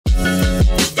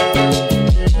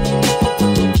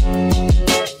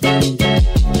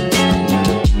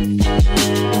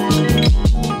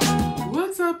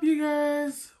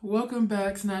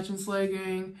Snatch and Slay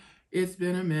gang. It's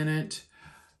been a minute.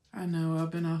 I know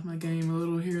I've been off my game a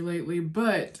little here lately,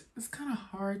 but it's kind of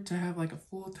hard to have like a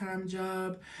full-time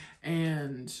job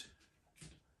and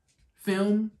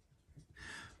film.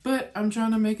 But I'm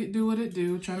trying to make it do what it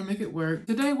do, trying to make it work.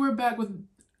 Today we're back with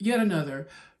yet another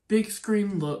big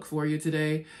screen look for you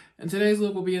today. And today's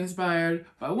look will be inspired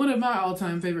by one of my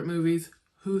all-time favorite movies,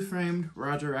 Who Framed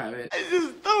Roger Rabbit. I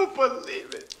just don't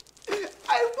believe it.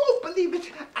 I won't believe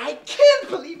it. I can't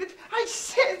believe it. I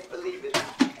shan't believe it.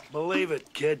 Believe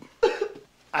it, kid.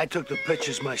 I took the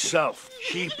pictures myself.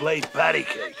 She played patty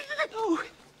cake. No,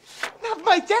 not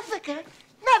my Jessica.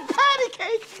 Not patty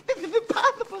cake. This is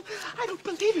impossible. I don't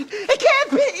believe it. It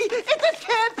can't be. It just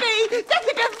can't be.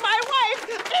 Jessica's my wife.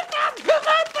 It's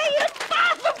absolutely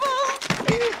impossible.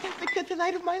 Jessica's the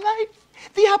light of my life.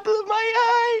 The apple of my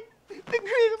eye. The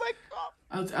cream of my cup.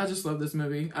 I just love this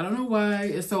movie. I don't know why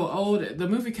it's so old. The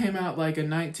movie came out like in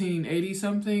 1980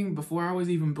 something, before I was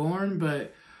even born,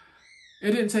 but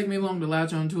it didn't take me long to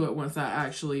latch onto it once I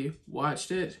actually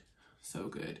watched it. So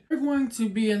good. We're going to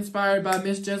be inspired by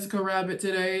Miss Jessica Rabbit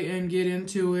today and get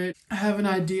into it. I have an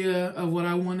idea of what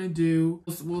I want to do.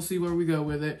 We'll see where we go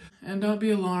with it. And don't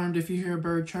be alarmed if you hear a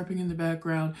bird chirping in the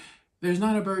background. There's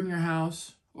not a bird in your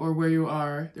house or where you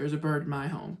are. There's a bird in my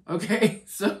home. Okay?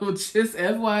 So just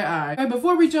FYI. Okay,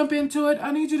 before we jump into it,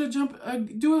 I need you to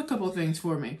do a couple of things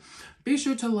for me. Be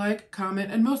sure to like, comment,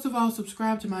 and most of all,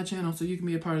 subscribe to my channel so you can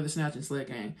be a part of the Snatch and Slay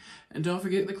gang. And don't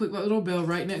forget to click that little bell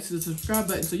right next to the subscribe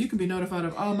button so you can be notified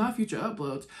of all my future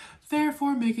uploads,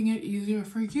 therefore making it easier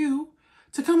for you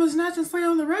to come and Snatch and Slay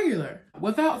on the regular.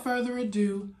 Without further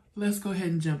ado, let's go ahead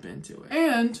and jump into it.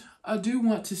 And I do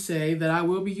want to say that I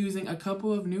will be using a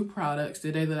couple of new products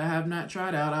today that I have not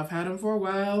tried out. I've had them for a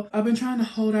while. I've been trying to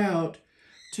hold out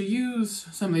to use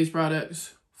some of these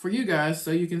products for you guys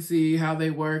so you can see how they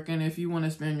work and if you want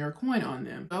to spend your coin on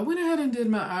them. I went ahead and did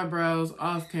my eyebrows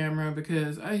off camera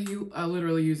because I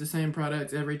literally use the same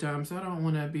products every time, so I don't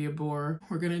want to be a bore.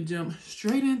 We're going to jump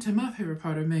straight into my favorite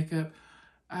part of makeup,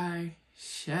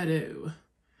 eyeshadow.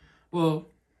 Well,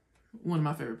 one of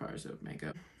my favorite parts of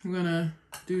makeup. I'm going to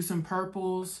do some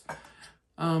purples,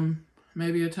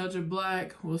 maybe a touch of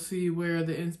black. We'll see where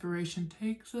the inspiration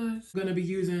takes us. I'm going to be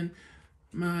using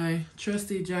my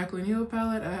trusty Jaclyn Hill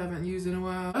palette. I haven't used in a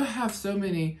while. I have so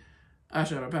many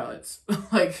eyeshadow palettes,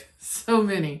 like so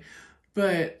many,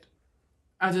 but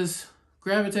I just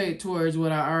gravitate towards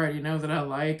what I already know that I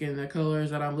like and the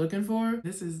colors that I'm looking for.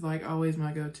 This is like always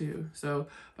my go-to. So,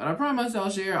 but I promise I'll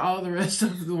share all the rest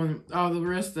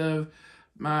of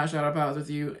my eyeshadow palettes with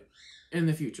you in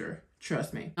the future.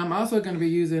 Trust me. I'm also going to be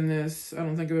using this. I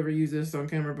don't think I've ever used this on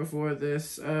camera before.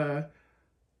 This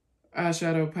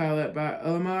eyeshadow palette by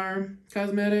Elamar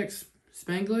Cosmetics,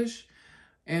 Spanglish,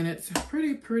 and it's a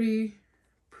pretty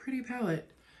palette,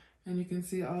 and you can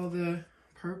see all the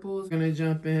purples. I'm gonna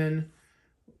jump in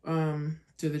to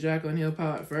the Jaclyn Hill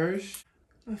palette first.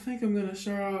 I think I'm gonna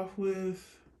start off with,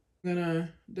 I'm gonna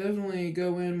definitely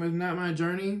go in with Not My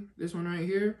Journey, this one right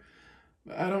here,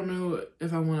 but I don't know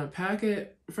if I want to pack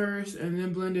it first and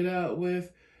then blend it out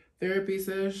with Therapy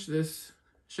Sesh, this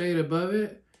shade above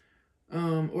it.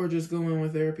 Or just go in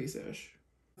with Therapy Sesh.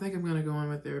 I think I'm going to go in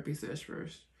with Therapy Sesh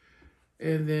first.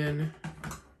 And then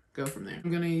go from there.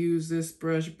 I'm going to use this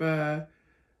brush by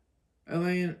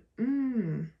Elaine.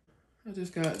 I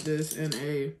just got this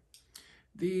in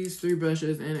these three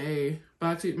brushes in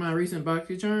my recent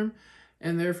Boxy Charm.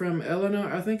 And they're from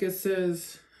Eleanor. I think it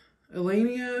says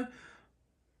Elenia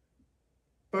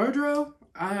Bardreau.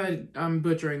 I'm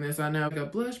butchering this, I know. I got a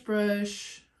blush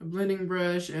brush, a blending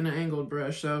brush, and an angled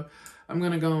brush. So I'm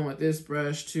going to go in with this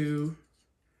brush to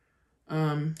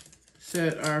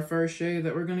set our first shade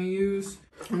that we're going to use.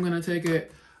 I'm going to take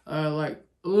it like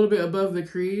a little bit above the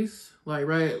crease, like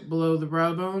right below the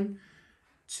brow bone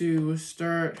to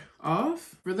start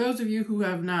off. For those of you who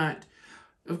have not,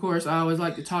 of course, I always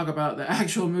like to talk about the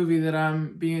actual movie that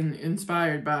I'm being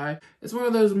inspired by. It's one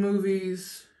of those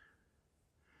movies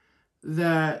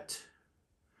that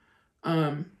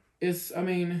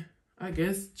I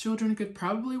guess children could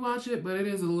probably watch it, but it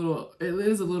is a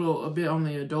bit on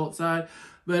the adult side,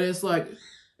 but it's like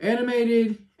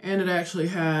animated and it actually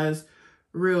has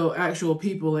real actual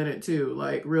people in it too,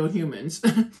 like real humans.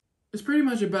 It's pretty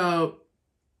much about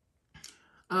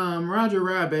Roger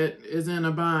Rabbit is in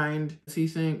a bind. He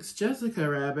thinks Jessica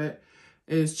Rabbit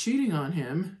is cheating on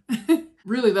him.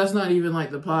 Really, that's not even like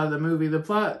the plot of the movie. The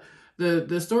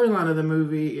storyline of the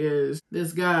movie is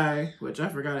this guy, which I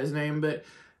forgot his name, but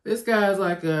this guy's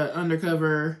like a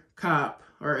undercover cop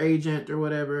or agent or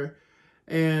whatever,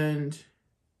 and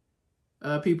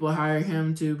people hire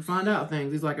him to find out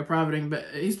things. He's like a private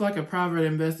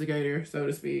investigator, so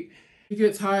to speak. He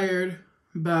gets hired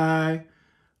by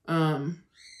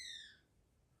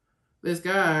this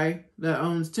guy that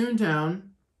owns Toontown.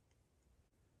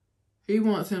 He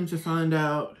wants him to find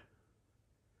out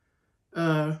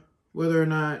whether or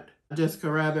not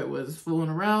Jessica Rabbit was fooling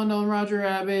around on Roger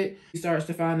Rabbit. He starts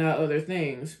to find out other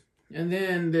things. And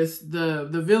then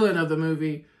the villain of the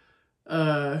movie,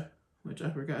 which I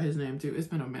forgot his name too. It's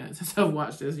been a minute since I've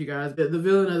watched this, you guys. But the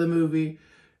villain of the movie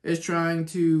is trying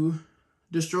to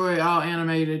destroy all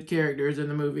animated characters in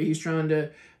the movie. He's trying to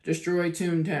destroy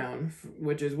Toontown,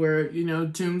 which is where, you know,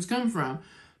 tunes come from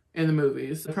in the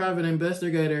movies. The private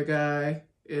investigator guy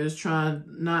is trying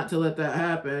not to let that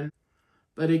happen,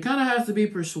 but he kind of has to be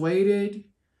persuaded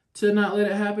to not let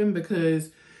it happen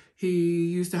because he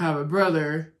used to have a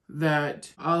brother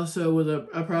that also was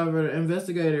a private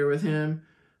investigator with him,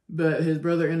 but his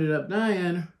brother ended up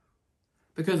dying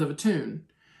because of a tune.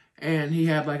 And he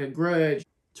had like a grudge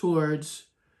towards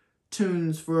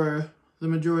tunes for the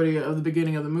majority of the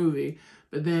beginning of the movie.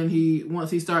 But then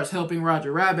once he starts helping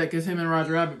Roger Rabbit, because him and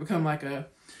Roger Rabbit become like a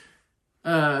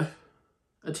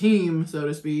team, so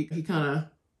to speak, he kind of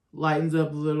lightens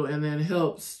up a little and then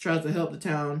tries to help the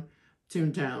town,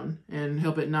 Toontown, and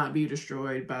help it not be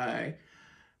destroyed by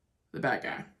the bad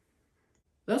guy.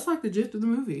 That's like the gist of the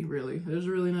movie, really. There's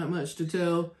really not much to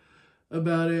tell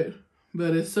about it,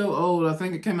 but it's so old. I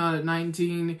think it came out in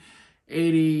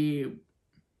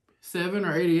 1987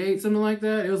 or 88, something like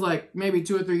that. It was like maybe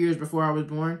 2 or 3 years before I was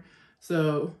born.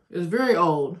 So it's very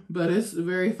old, but it's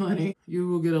very funny. You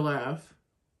will get a laugh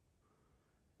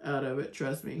out of it,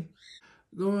 trust me.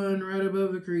 Going right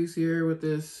above the crease here with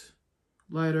this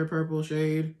lighter purple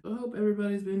shade. I hope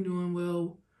everybody's been doing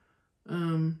well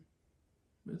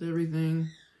with everything.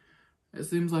 It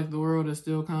seems like the world is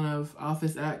still kind of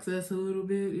office access a little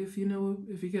bit, if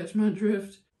you catch my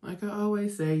drift. Like I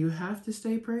always say, you have to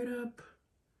stay prayed up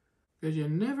because you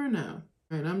never know.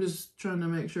 Right, I'm just trying to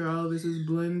make sure all of this is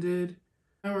blended.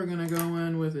 Now we're gonna go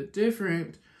in with a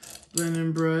different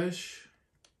blending brush,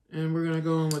 and we're gonna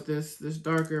go in with this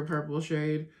darker purple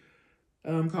shade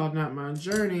called Not My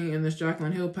Journey in this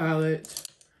Jaclyn Hill palette. As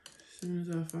soon as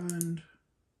I find,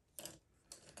 I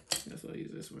guess I'll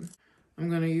use this one. I'm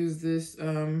gonna use this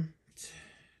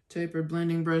tapered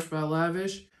blending brush by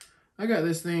Lavish. I got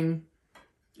this thing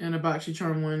in a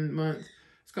BoxyCharm 1 month.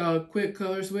 It's called Quick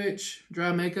Color Switch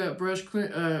Dry Makeup Brush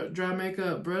Cleaner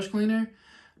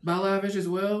by Lavish as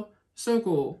well. So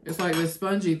cool. It's like this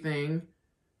spongy thing,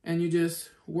 and you just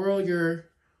whirl your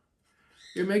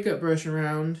makeup brush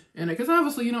around in it. Because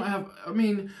obviously you don't have, I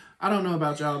mean, I don't know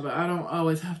about y'all, but I don't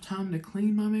always have time to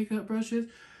clean my makeup brushes.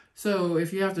 So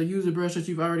if you have to use a brush that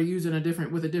you've already used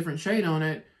with a different shade on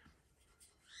it,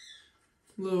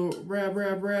 little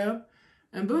rab,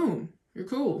 and boom, you're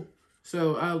cool.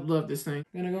 So I love this thing.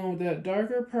 I'm gonna go in with that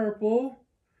darker purple.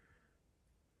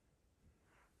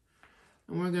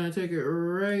 And we're gonna take it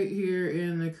right here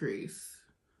in the crease.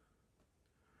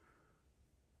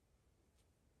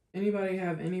 Anybody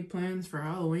have any plans for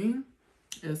Halloween?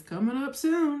 It's coming up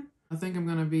soon. I think I'm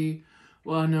gonna be,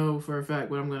 well, I know for a fact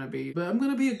what I'm gonna be, but I'm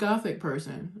gonna be a gothic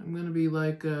person. I'm gonna be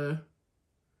like a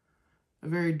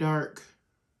very dark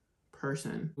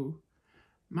person who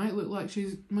might look like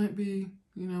might be,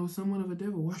 you know, somewhat of a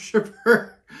devil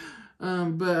worshiper.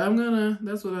 But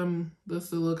that's the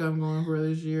look I'm going for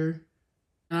this year.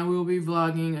 And I will be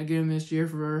vlogging again this year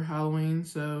for Halloween,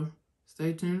 so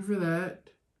stay tuned for that.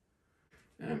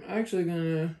 And I'm actually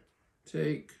gonna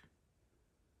take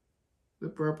the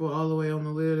purple all the way on the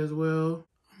lid as well.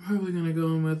 I'm probably gonna go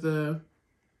in with a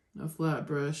flat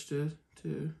brush to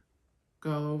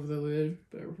go all over the lid.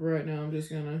 But for right now, I'm just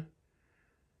gonna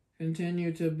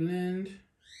continue to blend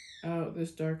out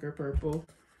this darker purple.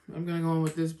 I'm gonna go in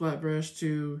with this flat brush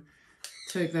to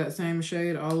take that same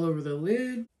shade all over the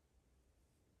lid.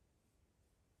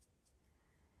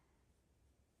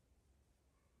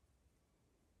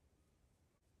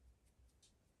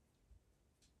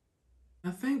 I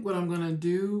think what I'm gonna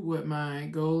do, what my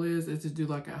goal is to do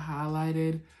like a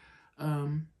highlighted,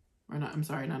 not a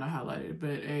highlighted,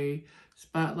 but a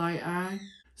spotlight eye.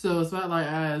 So a spotlight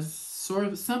eye is sort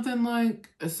of something like,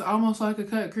 it's almost like a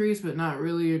cut crease, but not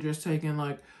really. You're just taking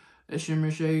like a shimmer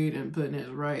shade and putting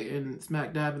it right in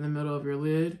smack dab in the middle of your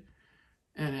lid.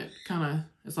 And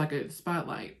it's like a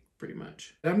spotlight pretty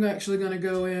much. I'm actually gonna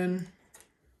go in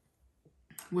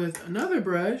with another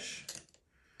brush.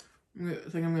 I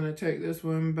think I'm gonna take this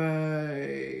one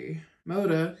by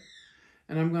Moda,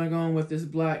 and I'm gonna go in with this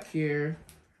black here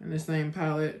in the same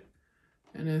palette,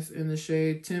 and it's in the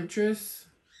shade Temptress.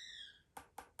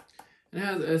 It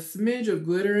has a smidge of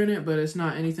glitter in it, but it's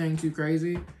not anything too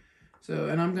crazy. So,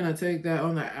 and I'm going to take that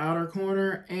on the outer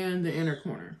corner and the inner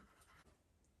corner.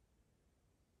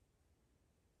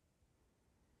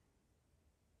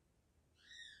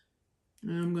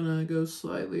 And I'm going to go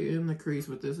slightly in the crease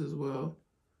with this as well.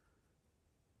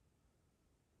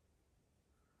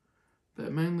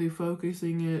 But mainly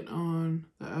focusing it on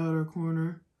the outer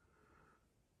corner.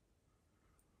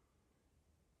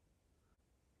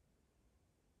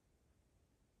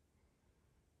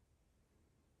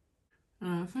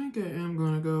 And I think I am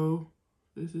going to go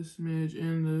just a smidge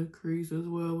in the crease as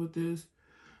well with this.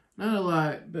 Not a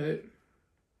lot, but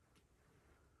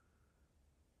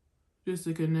just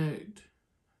to connect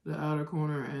the outer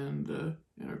corner and the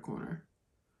inner corner.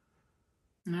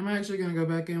 And I'm actually going to go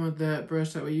back in with that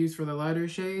brush that we used for the lighter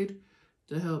shade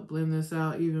to help blend this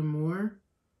out even more.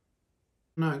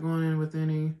 I'm not going in with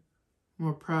any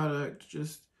more product,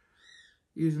 just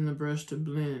using the brush to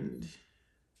blend.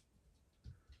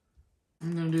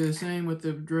 I'm going to do the same with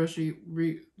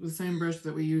the same brush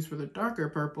that we used for the darker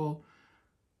purple.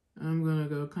 I'm going to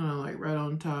go kind of like right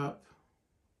on top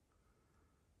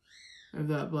of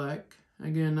that black.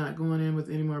 Again, not going in with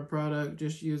any more product,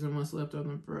 just using what's left on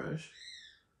the brush.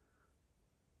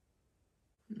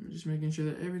 Just making sure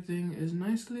that everything is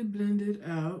nicely blended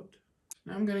out.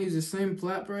 Now I'm going to use the same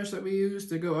flat brush that we used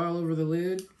to go all over the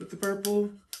lid with the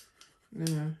purple. I'm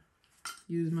going to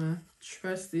use my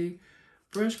trusty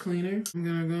brush cleaner. I'm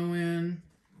going to go in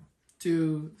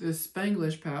to this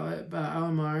Spanglish palette by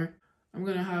Alamar. I'm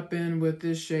going to hop in with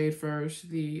this shade first,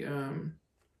 the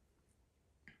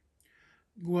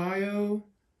Guayo.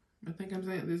 I think I'm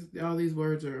saying this. All these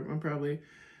words are, I'm probably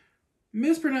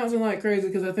mispronouncing like crazy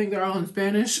because I think they're all in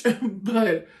Spanish.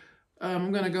 But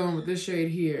I'm going to go in with this shade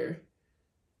here.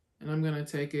 And I'm going to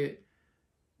take it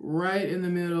right in the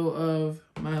middle of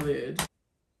my lid.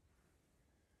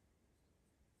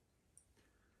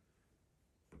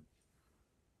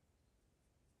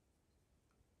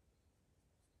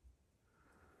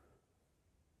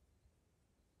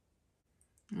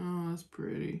 Oh, that's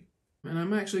pretty. And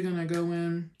I'm actually going to go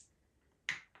in.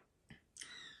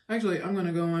 Actually, I'm going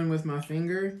to go in with my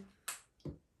finger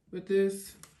with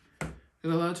this.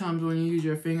 Because a lot of times when you use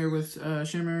your finger with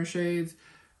shimmer shades,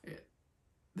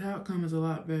 the outcome is a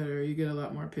lot better. You get a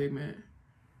lot more pigment.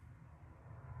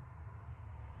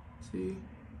 See?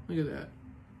 Look at that.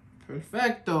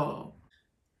 Perfecto!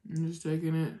 I'm just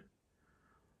taking it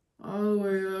all the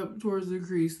way up towards the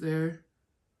crease there.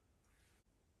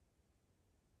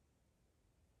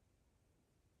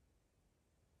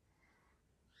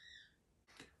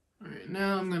 Alright,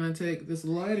 now I'm going to take this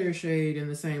lighter shade in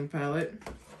the same palette.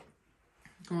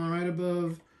 Going right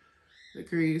above the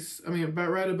crease. I mean,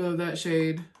 about right above that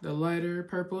shade, the lighter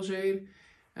purple shade.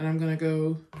 And I'm going to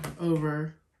go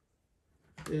over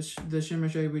the shimmer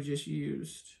shade we just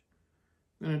used.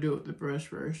 I'm going to do it with the brush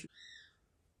first.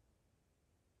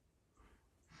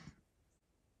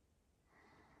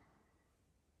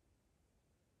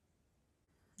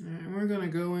 Alright, and we're going to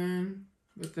go in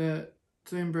with that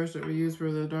same brush that we used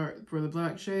for the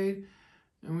black shade.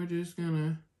 And we're just going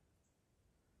to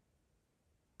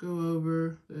go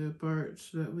over the parts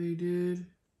that we did,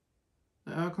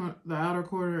 the outer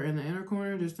corner and the inner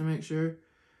corner, just to make sure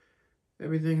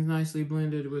everything's nicely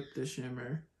blended with the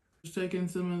shimmer. Just taking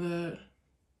some of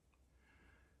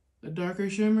the darker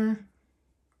shimmer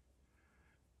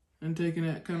and taking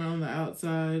it kind of on the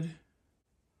outside,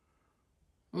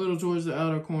 a little towards the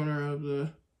outer corner of the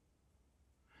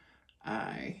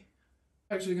eye.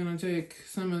 I'm actually gonna take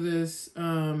some of this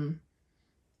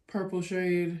purple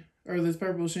shade, or this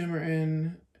purple shimmer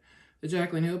in the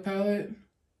Jaclyn Hill palette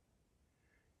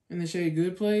in the shade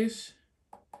Good Place.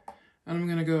 And I'm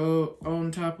gonna go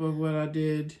on top of what I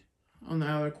did on the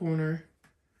outer corner.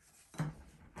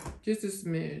 Just a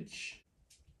smidge.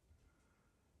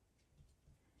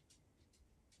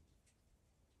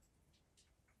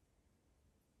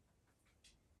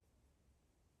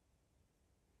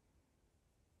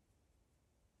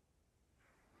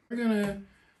 We're gonna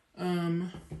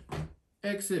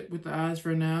exit with the eyes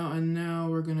for now, and now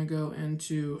we're gonna go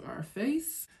into our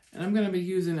face. And I'm gonna be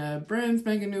using a brand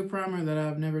spanking new primer that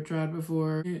I've never tried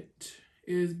before. It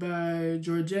is by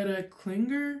Georgetta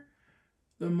Klinger,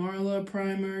 the Marla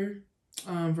primer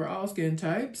for all skin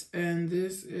types. And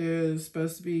this is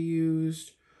supposed to be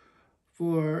used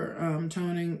for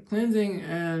toning, cleansing,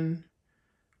 and,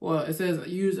 well, it says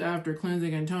use after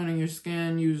cleansing and toning your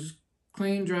skin. Use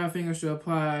clean, dry fingers to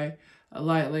apply a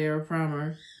light layer of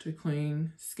primer to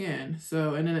clean skin.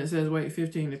 So, and then it says wait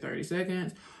 15 to 30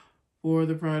 seconds. for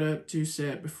the product to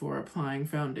set before applying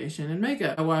foundation and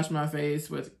makeup. I washed my face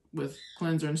with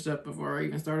cleanser and stuff before I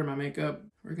even started my makeup.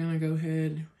 We're gonna go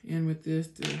ahead in with this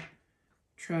to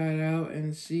try it out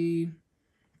and see.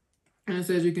 And it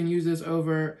says you can use this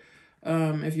over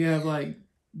if you have like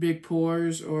big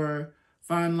pores or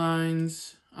fine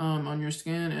lines on your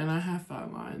skin. And I have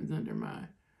fine lines under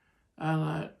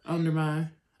my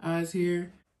eyes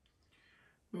here.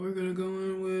 But we're gonna go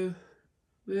in with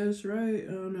this right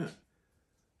on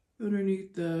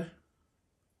underneath the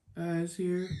eyes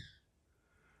here.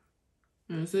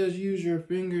 And it says use your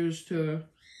fingers to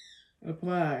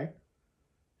apply.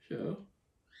 So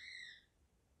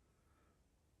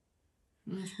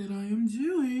that's what I am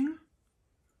doing.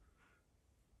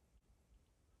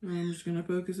 And I'm just gonna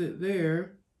focus it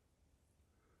there.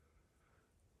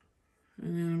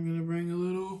 And then I'm gonna bring a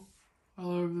little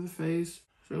all over the face.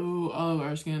 So all of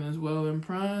our skin is well and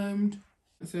primed.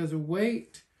 It says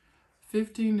wait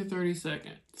 15 to 30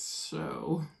 seconds.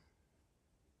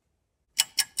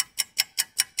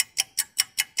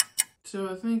 So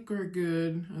I think we're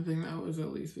good. I think that was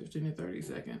at least 15 to 30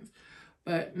 seconds.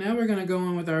 But now we're gonna go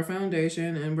in with our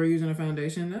foundation, and we're using a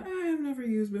foundation that I have never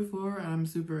used before. I'm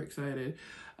super excited.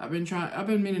 I've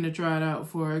been meaning to try it out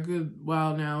for a good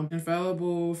while now.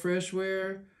 Infallible Fresh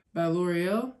Wear by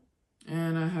L'Oreal.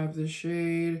 And I have the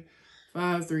shade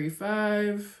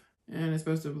 535. And it's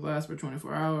supposed to last for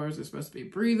 24 hours. It's supposed to be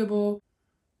breathable.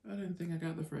 I didn't think I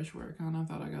got the Fresh Wear kind. I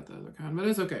thought I got the other kind, but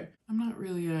it's okay. I'm not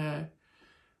really a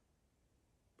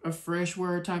fresh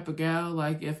wear type of gal.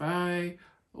 Like if I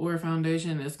wear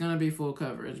foundation, it's gonna be full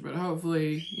coverage, but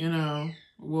hopefully, you know,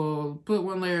 we'll put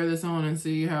one layer of this on and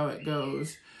see how it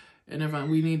goes. And if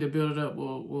we need to build it up,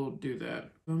 we'll do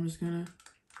that. I'm just gonna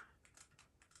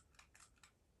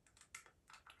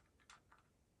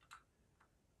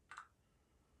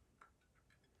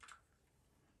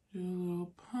do a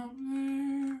little pump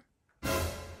there.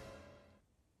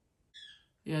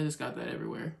 Yeah, I just got that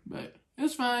everywhere, but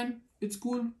it's fine. It's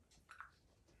cool.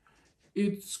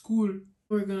 It's cool.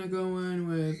 We're gonna go in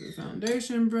with a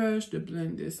foundation brush to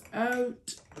blend this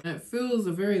out. It feels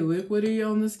very liquidy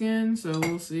on the skin, so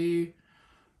we'll see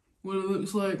what it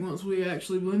looks like once we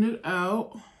actually blend it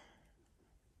out.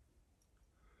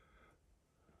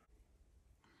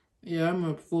 Yeah, I'm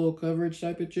a full coverage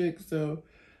type of chick, so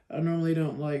I normally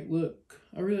don't like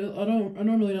I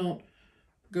normally don't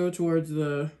go towards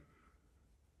the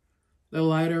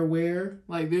lighter wear.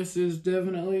 Like this is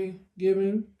definitely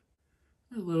giving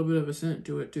a little bit of a scent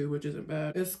to it too, which isn't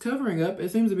bad. It's covering up.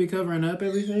 It seems to be covering up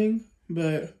everything,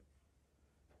 but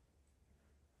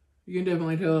you can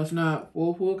definitely tell it's not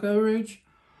full coverage,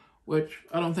 which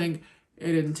I don't think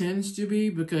it intends to be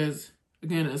because,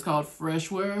 again, it's called fresh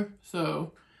wear,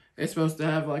 so it's supposed to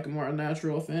have like a more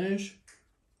natural finish.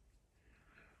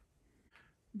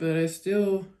 But it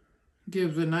still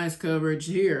gives a nice coverage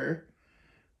here,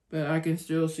 but I can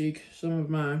still see some of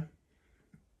my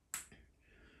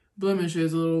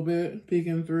blemishes a little bit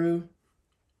peeking through,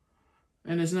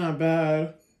 and it's not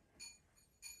bad.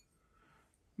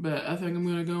 But I think I'm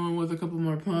gonna go in with a couple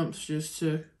more pumps just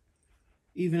to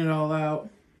even it all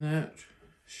out. That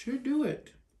should do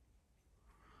it.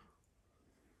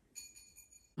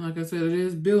 Like I said, it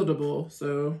is buildable,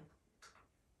 so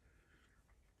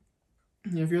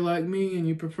if you're like me and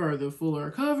you prefer the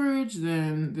fuller coverage,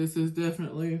 then this is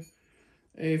definitely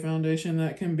a foundation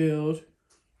that can build.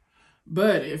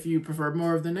 But if you prefer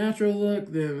more of the natural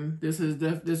look, then this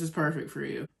is perfect for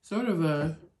you. Sort of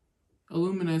a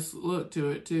luminous look to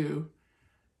it too.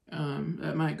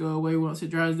 That might go away once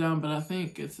it dries down, but I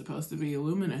think it's supposed to be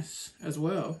luminous as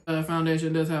well. The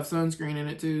foundation does have sunscreen in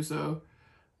it too, so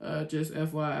just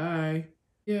FYI.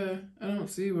 Yeah, I don't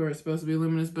see where it's supposed to be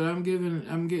luminous, but I'm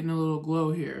getting a little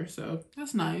glow here, so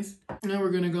that's nice. Now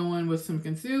we're gonna go in with some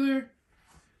concealer.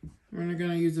 We're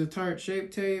gonna use a Tarte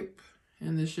Shape Tape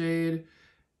in the shade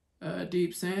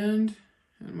Deep Sand,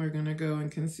 and we're gonna go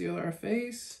and conceal our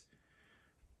face.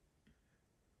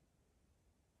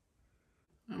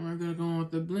 And we're gonna go in with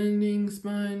the blending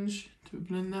sponge to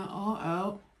blend that all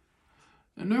out.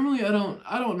 And normally I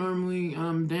don't normally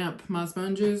damp my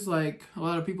sponges like a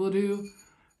lot of people do,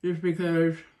 just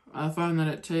because I find that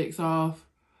it takes off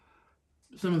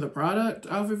some of the product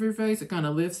off of your face. It kind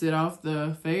of lifts it off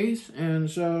the face, and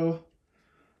so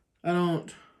I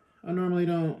normally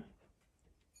don't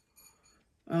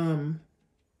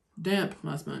damp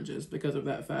my sponges because of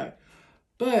that fact.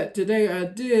 But today I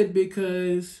did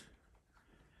because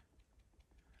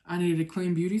I needed a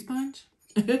clean beauty sponge.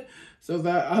 So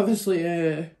that obviously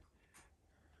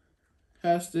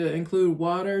has to include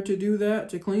water to do that,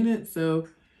 to clean it. So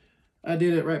I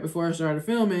did it right before I started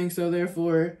filming. So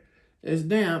therefore it's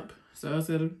damp. So I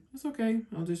said, it's okay.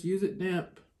 I'll just use it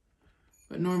damp.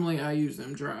 But normally I use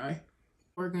them dry.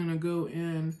 We're gonna go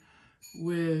in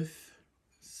with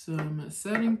some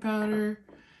setting powder.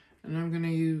 And I'm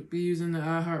gonna be using the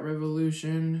I Heart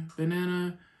Revolution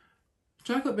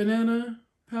chocolate banana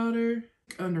powder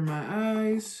under my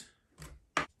eyes.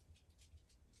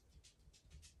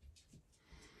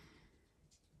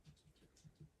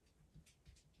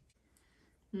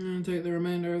 And take the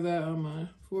remainder of that on my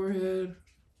forehead,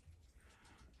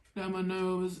 down my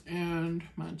nose, and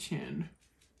my chin.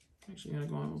 Actually, I'm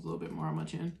gonna go in with a little bit more on my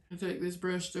chin. I take this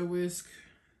brush to whisk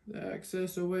the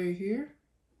excess away here.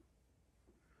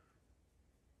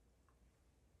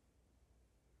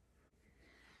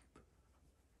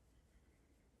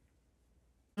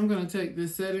 I'm gonna take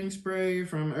this setting spray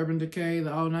from Urban Decay,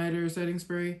 the All Nighter setting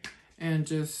spray, and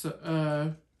just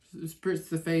spritz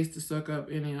the face to suck up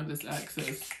any of this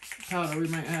excess powder we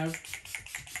might have.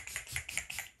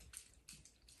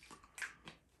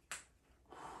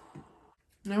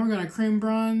 Now we're gonna cream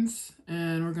bronze,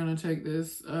 and we're gonna take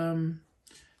this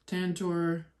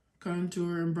Tantour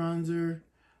Contour and Bronzer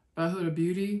by Huda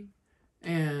Beauty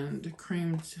and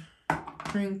cream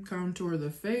contour the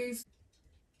face.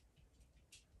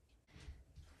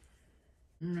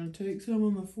 I'm gonna take some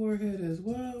on the forehead as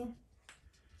well.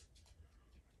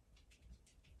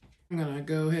 I'm gonna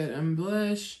go ahead and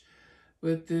blush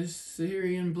with this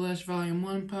Syrian Blush Volume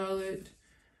 1 palette.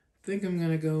 I think I'm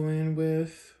gonna go in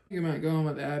with, I think I might go in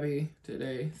with Abby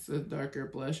today. It's a darker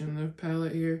blush in the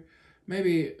palette here.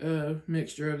 Maybe a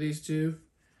mixture of these two.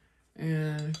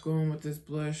 And go in with this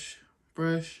blush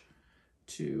brush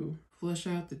to flush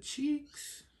out the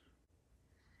cheeks.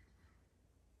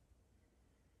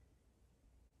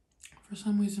 For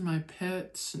some reason, my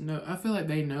pets know, I feel like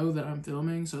they know that I'm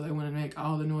filming, so they want to make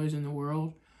all the noise in the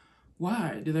world.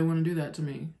 Why do they want to do that to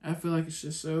me? I feel like it's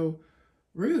just so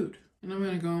rude. And I'm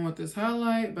going to go in with this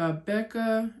highlight by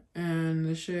Becca and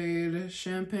the shade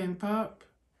Champagne Pop.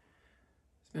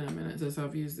 It's been a minute since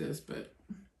I've used this, but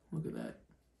look at that.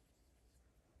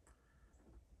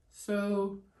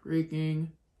 So freaking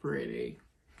pretty.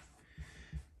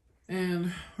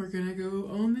 And we're going to go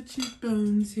on the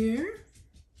cheekbones here.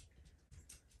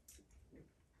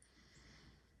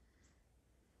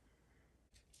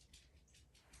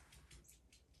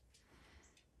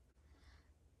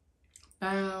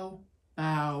 Bow,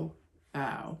 bow,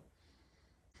 bow.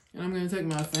 And I'm going to take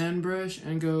my fan brush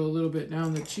and go a little bit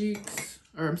down the cheeks,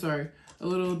 or I'm sorry, a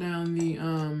little down the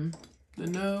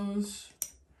nose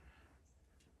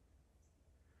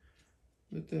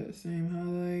with that same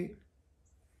highlight.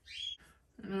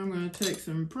 And I'm going to take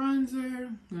some bronzer.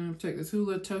 I'm going to take this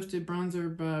Hoola Toasted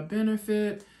Bronzer by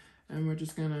Benefit, and we're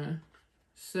just going to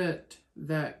set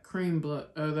that cream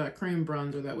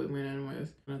bronzer that we went in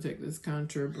with. I'm gonna take this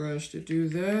contour brush to do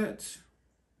that.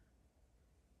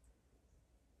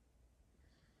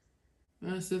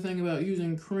 That's the thing about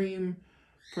using cream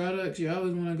products. You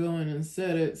always want to go in and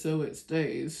set it so it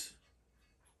stays.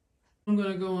 I'm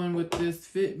gonna go in with this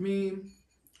Fit Me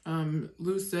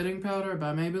loose setting powder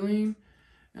by Maybelline,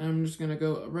 and I'm just gonna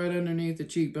go right underneath the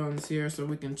cheekbones here so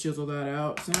we can chisel that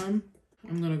out some.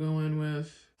 I'm gonna go in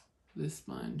with this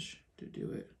sponge to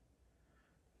do it.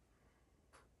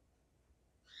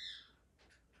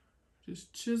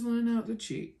 Just chiseling out the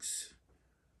cheeks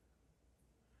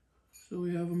so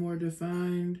we have a more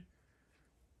defined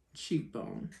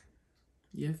cheekbone.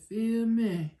 You feel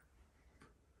me?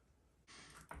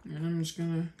 And I'm just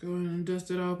gonna go in and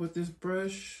dust it off with this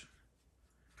brush.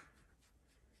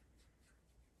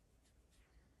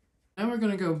 Now we're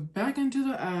gonna go back into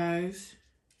the eyes,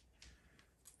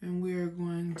 and we are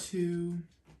going to,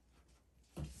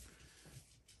 I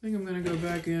think I'm gonna go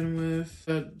back in with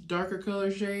a darker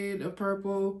color shade of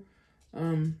purple,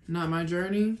 Not My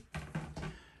Journey.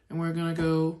 And we're gonna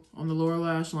go on the lower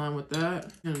lash line with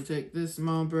that. I'm gonna take this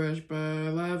small brush by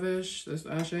Lavish, this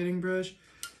eye shading brush,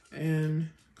 and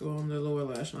go on the lower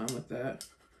lash line with that.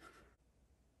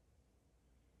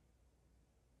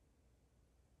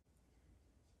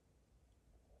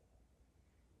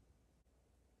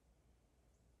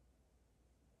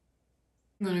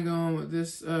 I'm gonna go on with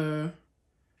this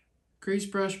crease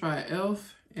brush by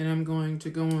e.l.f. and I'm going to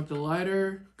go on with the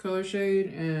lighter color shade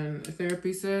and a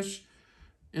Therapy Sesh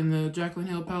in the Jaclyn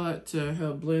Hill palette to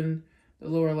help blend the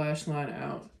lower lash line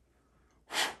out.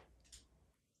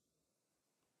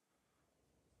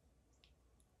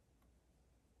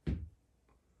 And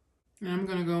I'm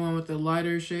gonna go on with the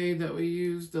lighter shade that we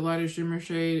used, the lighter shimmer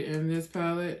shade in this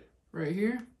palette right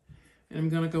here. And I'm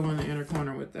gonna go on the inner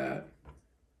corner with that.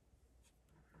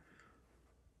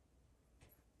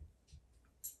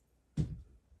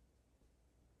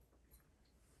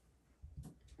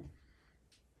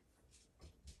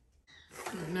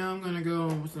 now I'm gonna go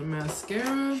on with some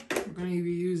mascara. I'm gonna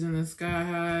be using the Sky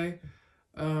High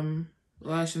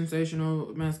Lash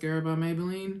Sensational Mascara by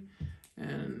Maybelline.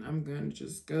 And I'm gonna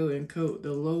just go and coat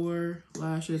the lower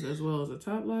lashes as well as the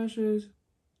top lashes.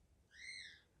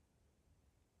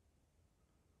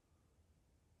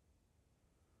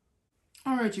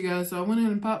 Alright, you guys, so I went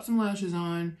ahead and popped some lashes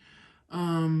on.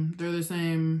 They're the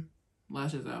same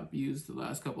lashes I've used the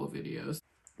last couple of videos.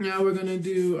 Now we're gonna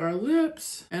do our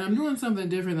lips, and I'm doing something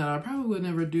different that I probably would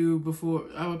never do before.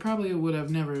 I probably would have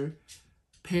never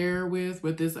pair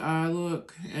with this eye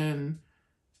look and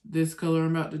this color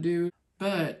I'm about to do.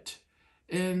 But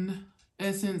in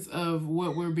essence of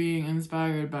what we're being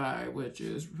inspired by, which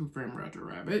is Who Framed Roger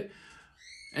Rabbit,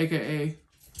 aka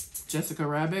Jessica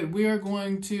Rabbit, we are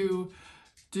going to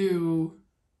do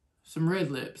some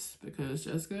red lips because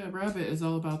Jessica Rabbit is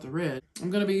all about the red. I'm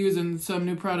going to be using some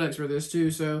new products for this too,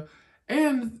 so,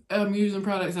 and I'm using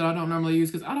products that I don't normally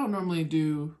use because I don't normally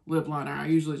do lip liner. I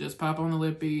usually just pop on the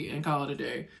lippy and call it a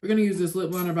day. We're going to use this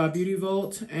lip liner by Beauty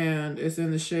Vault, and it's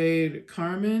in the shade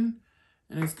Carmen,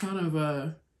 and it's kind of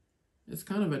a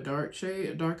dark shade,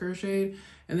 a darker shade.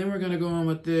 And then we're going to go on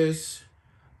with this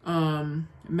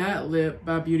matte lip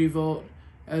by Beauty Vault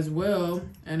as well,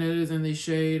 and it is in the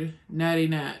shade Natty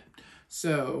Nat.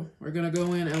 So we're gonna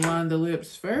go in and line the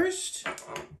lips first.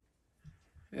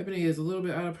 Ebony is a little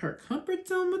bit out of her comfort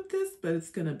zone with this, but it's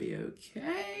gonna be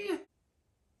okay.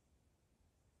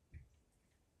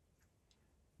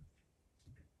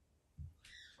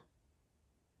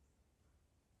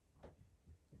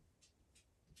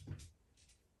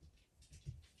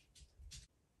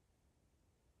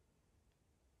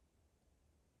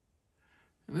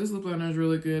 And this lip liner is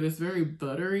really good. It's very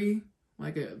buttery.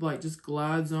 Like it just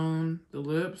glides on the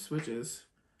lips, which is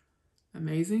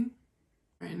amazing.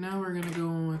 Right now we're gonna go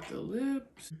on with the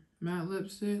lips, matte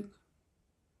lipstick.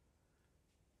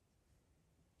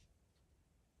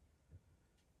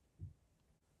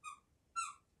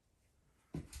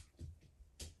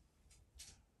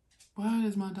 Why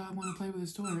does my dog want to play with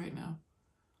his toy right now?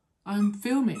 I'm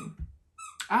filming.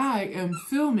 I am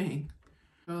filming.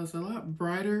 Well, it's a lot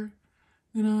brighter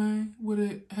than I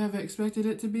would have expected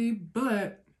it to be,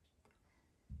 but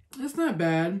it's not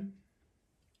bad.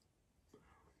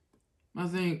 I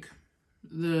think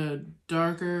the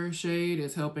darker shade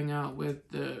is helping out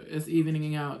with it's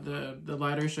evening out the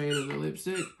lighter shade of the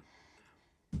lipstick.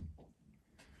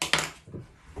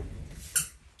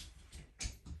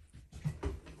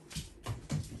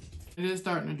 It is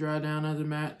starting to dry down as a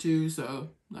matte too,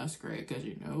 so that's great because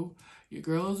you know your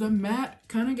girl is a matte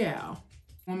kind of gal.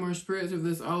 One more spritz of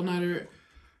this all-nighter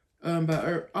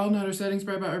all-nighter setting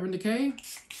spray by Urban Decay.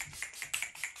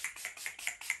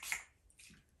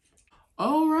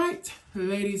 All right,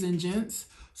 ladies and gents.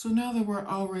 So now that we're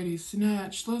already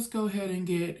snatched, let's go ahead and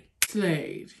get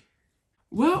slayed.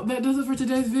 Well, that does it for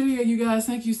today's video, you guys.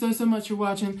 Thank you so much for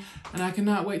watching, and I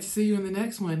cannot wait to see you in the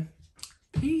next one.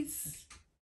 Peace.